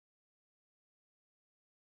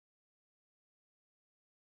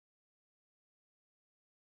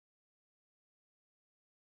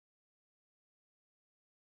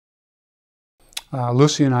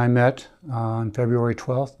Lucy and I met on February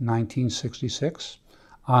 12th, 1966,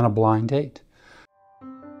 on a blind date.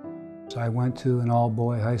 I went to an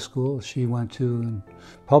all-boy high school. She went to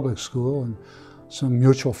a public school, and some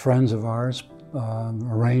mutual friends of ours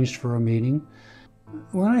arranged for a meeting.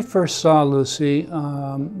 When I first saw Lucy,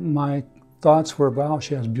 my thoughts were, wow,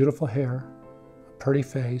 she has beautiful hair, a pretty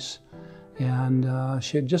face, and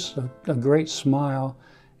she had just a great smile.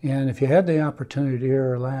 And if you had the opportunity to hear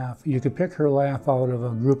her laugh, you could pick her laugh out of a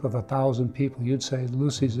group of 1,000 people. You'd say,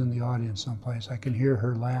 Lucy's in the audience someplace. I can hear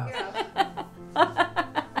her laugh.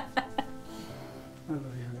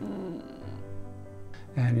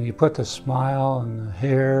 And you put the smile and the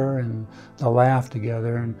hair and the laugh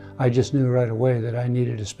together, and I just knew right away that I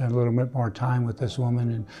needed to spend a little bit more time with this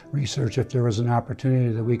woman and research if there was an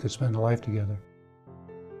opportunity that we could spend a life together.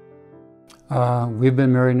 We've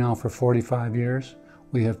been married now for 45 years.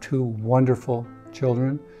 We have 2 wonderful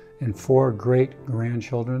children and 4 great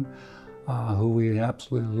grandchildren who we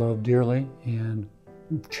absolutely love dearly and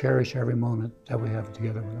cherish every moment that we have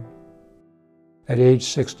together with them. At age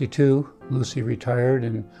 62, Lucy retired,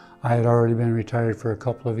 and I had already been retired for a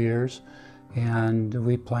couple of years, and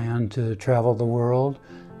we planned to travel the world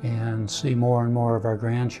and see more and more of our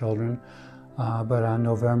grandchildren. But on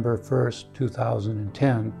November 1st,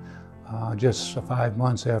 2010, just 5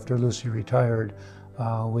 months after Lucy retired,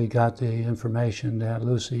 we got the information that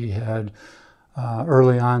Lucy had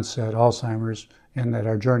early onset Alzheimer's and that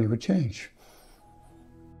our journey would change.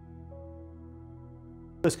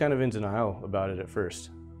 I was kind of in denial about it at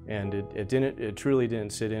first, and it truly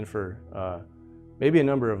didn't sit in for maybe a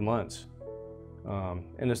number of months.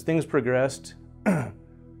 And as things progressed,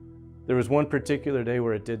 there was one particular day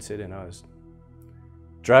where it did sit in. I was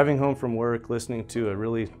driving home from work, listening to a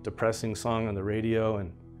really depressing song on the radio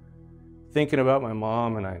and thinking about my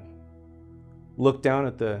mom, and I looked down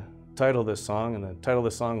at the title of this song, and the title of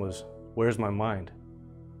the song was, "Where's My Mind?"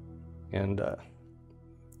 And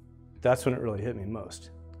that's when it really hit me most.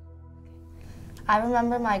 I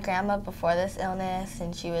remember my grandma before this illness,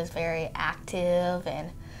 and she was very active, and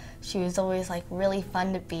she was always like really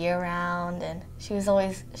fun to be around, and she was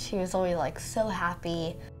always like so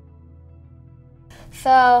happy.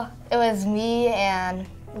 So it was me and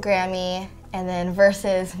Grammy, and then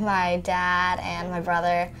versus my dad and my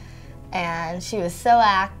brother, and she was so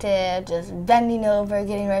active, just bending over,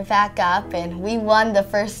 getting right back up, and we won the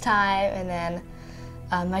first time, and then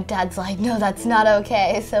my dad's like, no, that's not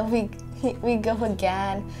okay. So we go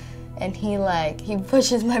again, and he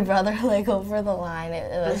pushes my brother like over the line.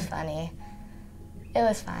 It was funny. It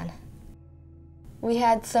was fun. We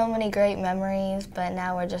had so many great memories, but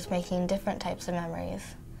now we're just making different types of memories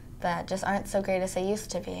that just aren't so great as they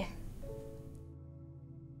used to be.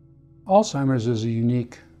 Alzheimer's is a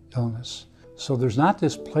unique illness. So there's not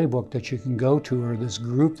this playbook that you can go to, or this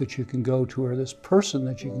group that you can go to, or this person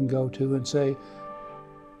that you can go to and say,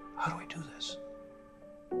 how do we do this?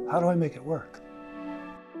 How do I make it work?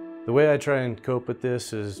 The way I try and cope with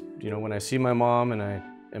this is, when I see my mom and I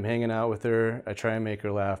am hanging out with her, I try and make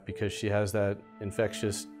her laugh because she has that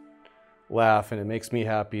infectious laugh, and it makes me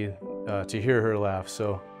happy to hear her laugh.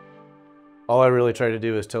 So all I really try to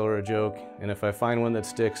do is tell her a joke, and if I find one that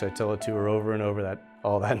sticks, I tell it to her over and over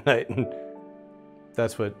all that night, and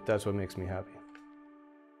that's what makes me happy.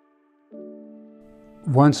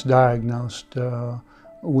 Once diagnosed,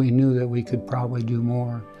 we knew that we could probably do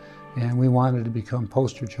more, and we wanted to become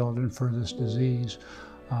poster children for this disease.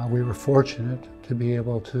 We were fortunate to be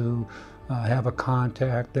able to have a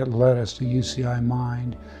contact that led us to UCI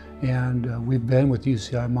Mind, and we've been with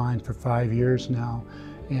UCI Mind for 5 years now,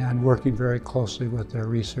 and working very closely with their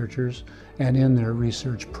researchers and in their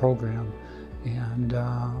research program. And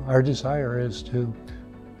our desire is to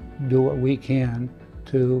do what we can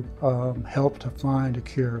to help to find a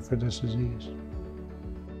cure for this disease.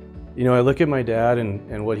 I look at my dad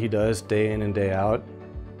and what he does day in and day out.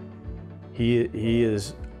 He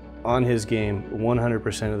is on his game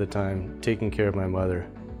 100% of the time, taking care of my mother.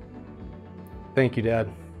 Thank you, Dad.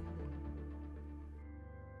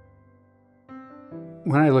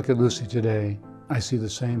 When I look at Lucy today, I see the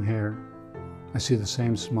same hair, I see the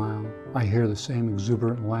same smile, I hear the same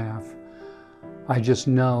exuberant laugh. I just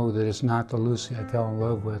know that it's not the Lucy I fell in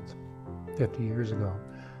love with 50 years ago.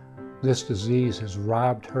 This disease has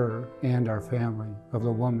robbed her and our family of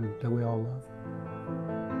the woman that we all love.